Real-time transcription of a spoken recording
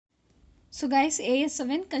So guys,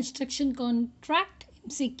 AS-7 construction contract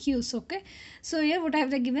MCQs. Okay, so here what have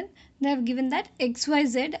they given? They have given that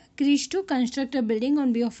XYZ agrees to construct a building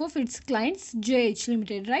on behalf of its clients JH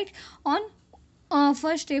Limited, right, on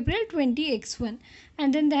 1st April 20x1.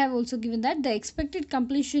 And then they have also given that the expected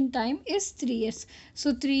completion time is 3 years.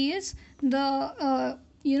 So 3 years, the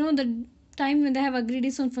time when they have agreed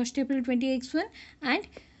is on 1st April 20x1. And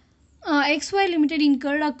XY Limited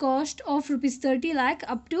incurred a cost of rupees 30 lakh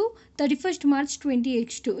up to 31st March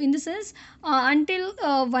 20x2. In the sense, until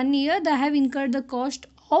 1 year, they have incurred the cost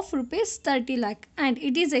of rupees 30 lakh, and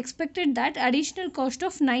it is expected that additional cost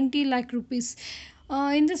of 90 lakh rupees.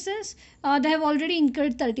 In the sense, they have already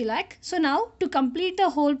incurred 30 lakh. So now to complete the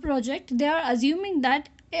whole project, they are assuming that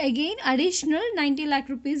again additional 90 lakh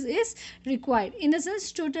rupees is required. In the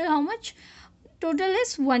sense, total how much? Total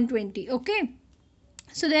is 120. Okay.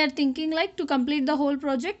 So they are thinking like to complete the whole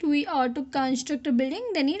project, we are to construct a building,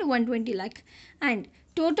 they need 120 lakh, and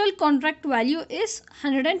total contract value is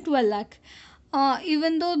 112 lakh.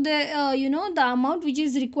 Even though the amount which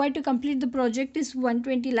is required to complete the project is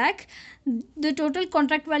 120 lakh, the total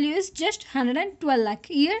contract value is just 112 lakh.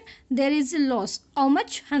 Here there is a loss. How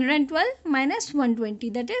much? 112 minus 120,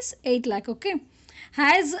 that is 8 lakh. Okay,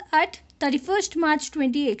 has at 31st March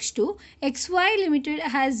 20x2, XY Limited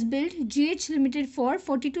has billed GH Limited for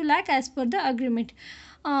 42 lakh as per the agreement.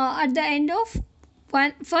 At the end of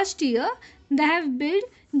first year, they have billed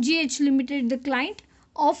GH Limited, the client,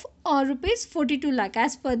 of rupees 42 lakh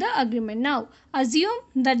as per the agreement. Now, assume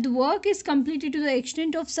that the work is completed to the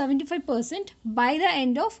extent of 75% by the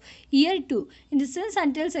end of year 2. In the sense,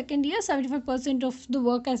 until second year, 75% of the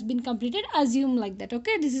work has been completed. Assume like that.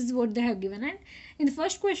 Okay, this is what they have given. And in the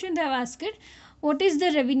first question, they have asked it, what is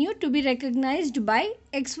the revenue to be recognized by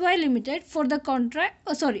XY Limited for the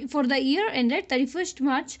for the year ended 31st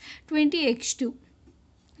March 20x2?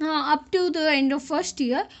 Up to the end of first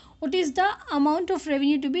year, what is the amount of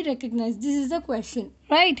revenue to be recognized? This is the question,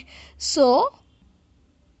 right? So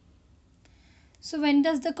when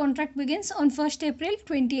does the contract begins? On 1st April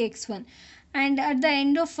 20x1, and at the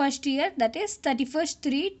end of first year, that is 31st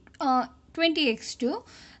 3 20x2.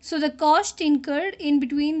 So the cost incurred in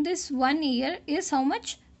between this 1 year is how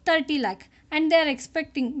much? 30 lakh, and they are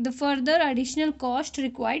expecting the further additional cost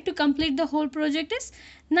required to complete the whole project is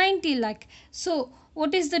 90 lakh. So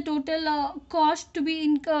what is the total cost to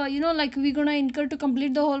be we're gonna incur to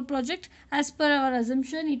complete the whole project? As per our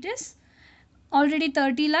assumption, it is already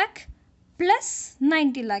 30 lakh plus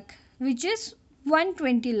 90 lakh, which is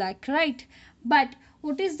 120 lakh, right? But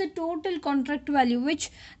what is the total contract value which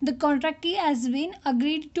the contractee has been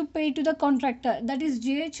agreed to pay to the contractor? That is,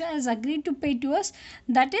 GH has agreed to pay to us.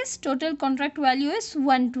 That is, total contract value is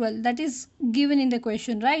 112. That is given in the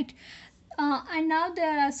question, right? And now they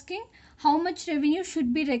are asking how much revenue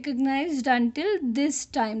should be recognized until this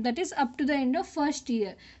time, that is up to the end of first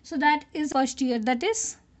year. So that is first year, that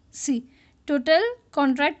is, see, total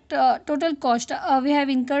contract total cost we have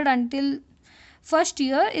incurred until first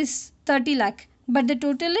year is 30 lakh, but the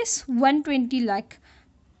total is 120 lakh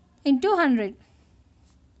into 100.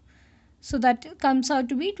 So that comes out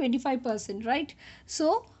to be 25%, right?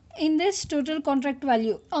 So in this total contract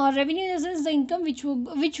value, revenue is the income which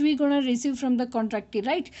we gonna receive from the contractee,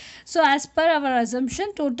 right? So as per our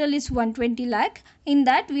assumption, total is 120 lakh. In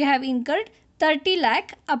that we have incurred 30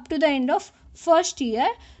 lakh up to the end of first year.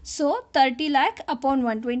 So 30 lakh upon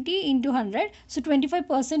 120 into 100. So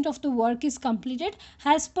 25% of the work is completed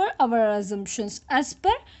as per our assumptions, as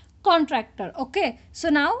per contractor. Okay, so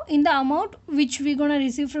now in the amount which we gonna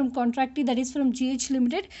receive from contractee, that is from GH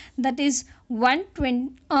Limited, that is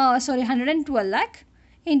 112 lakh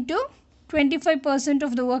into 25%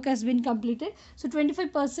 of the work has been completed. So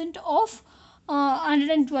 25% of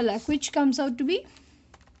 112 lakh, which comes out to be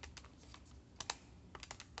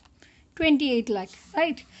 28 lakh,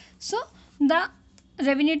 right? So the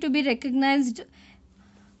revenue to be recognized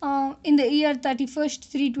in the year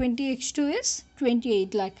 31st 3/20x2 is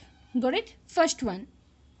 28 lakh. Got it? First one.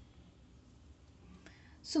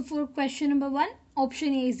 So for question number 1,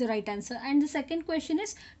 option A is the right answer. And the second question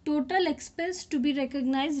is total expense to be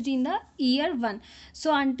recognized in the year 1.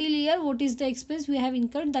 So until year, what is the expense we have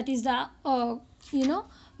incurred? That is the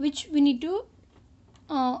which we need to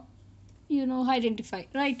identify,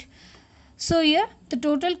 right? So here the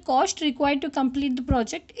total cost required to complete the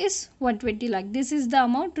project is 120 lakh. This is the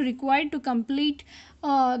amount required to complete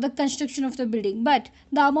the construction of the building. But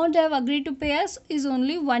the amount they have agreed to pay us is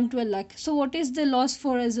only 112 lakh. So what is the loss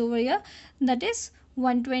for us over here? That is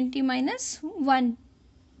 120 minus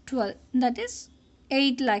 112. That is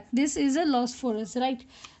 8 lakh. This is a loss for us, right?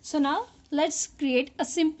 So now let's create a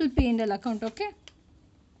simple P&L account, okay?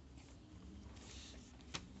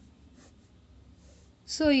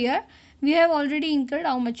 So here we have already incurred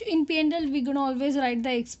how much. In P&L we're gonna always write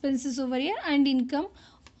the expenses over here and income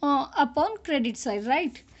upon credit side,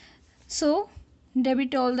 right? So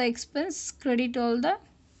debit all the expense, credit all the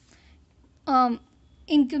um,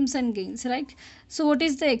 incomes and gains, right? So what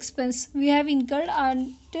is the expense we have incurred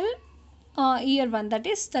until year 1, that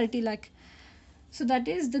is 30 lakh. So that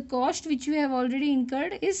is the cost which we have already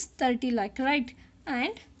incurred is 30 lakh, right?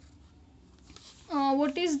 And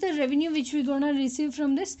what is the revenue which we're gonna receive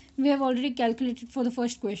from this? We have already calculated for the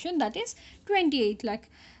first question, that is 28 lakh.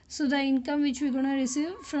 So the income which we're gonna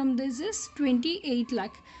receive from this is 28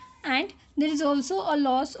 lakh, and there is also a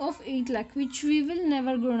loss of 8 lakh which we will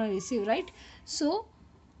never gonna receive, right? So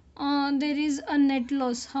there is a net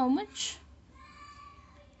loss, how much?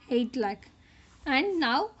 8 lakh. And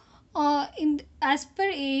now as per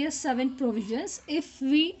AS-7 provisions, if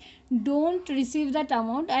we don't receive that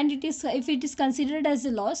amount and if it is considered as a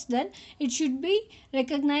loss, then it should be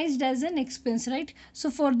recognized as an expense, right? So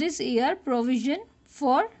for this year provision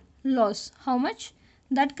for loss, how much?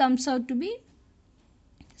 That comes out to be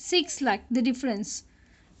 6 lakh, the difference,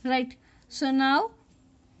 right? So now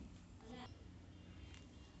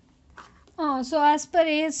so as per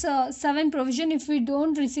AS-7 provision, if we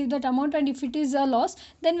don't receive that amount and if it is a loss,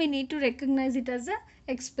 then we need to recognize it as a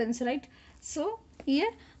expense, right? So here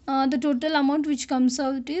the total amount which comes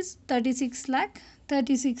out is 36 lakh,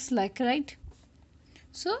 right?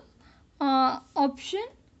 So option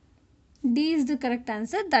D is the correct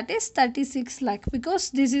answer, that is 36 lakh,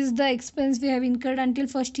 because this is the expense we have incurred until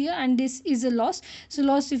first year and this is a loss. So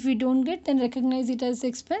loss if we don't get, then recognize it as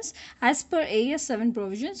expense as per AS-7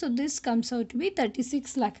 provision. So this comes out to be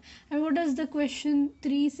 36 lakh. And what does the question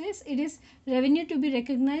 3 says? It is revenue to be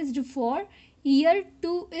recognized for year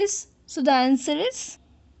 2 is, so the answer is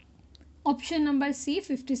option number C,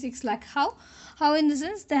 56 lakh. How in the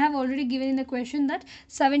sense they have already given in the question that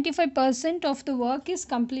 75% of the work is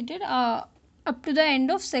completed up to the end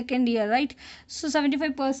of second year, right? So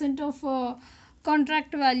 75% of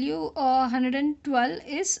contract value 112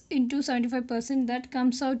 is into 75%, that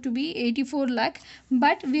comes out to be 84 lakh.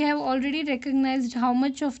 But we have already recognized how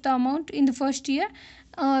much of the amount in the first year.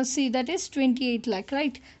 See, that is 28 lakh,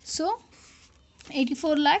 right? So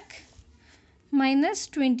 84 lakh minus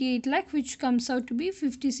 28 lakh, which comes out to be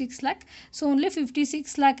 56 lakh. So only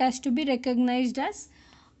 56 lakh has to be recognized as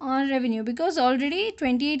revenue, because already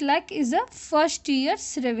 28 lakh is a first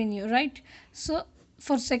year's revenue, right? So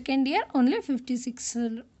for second year only 56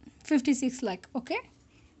 lakh, okay?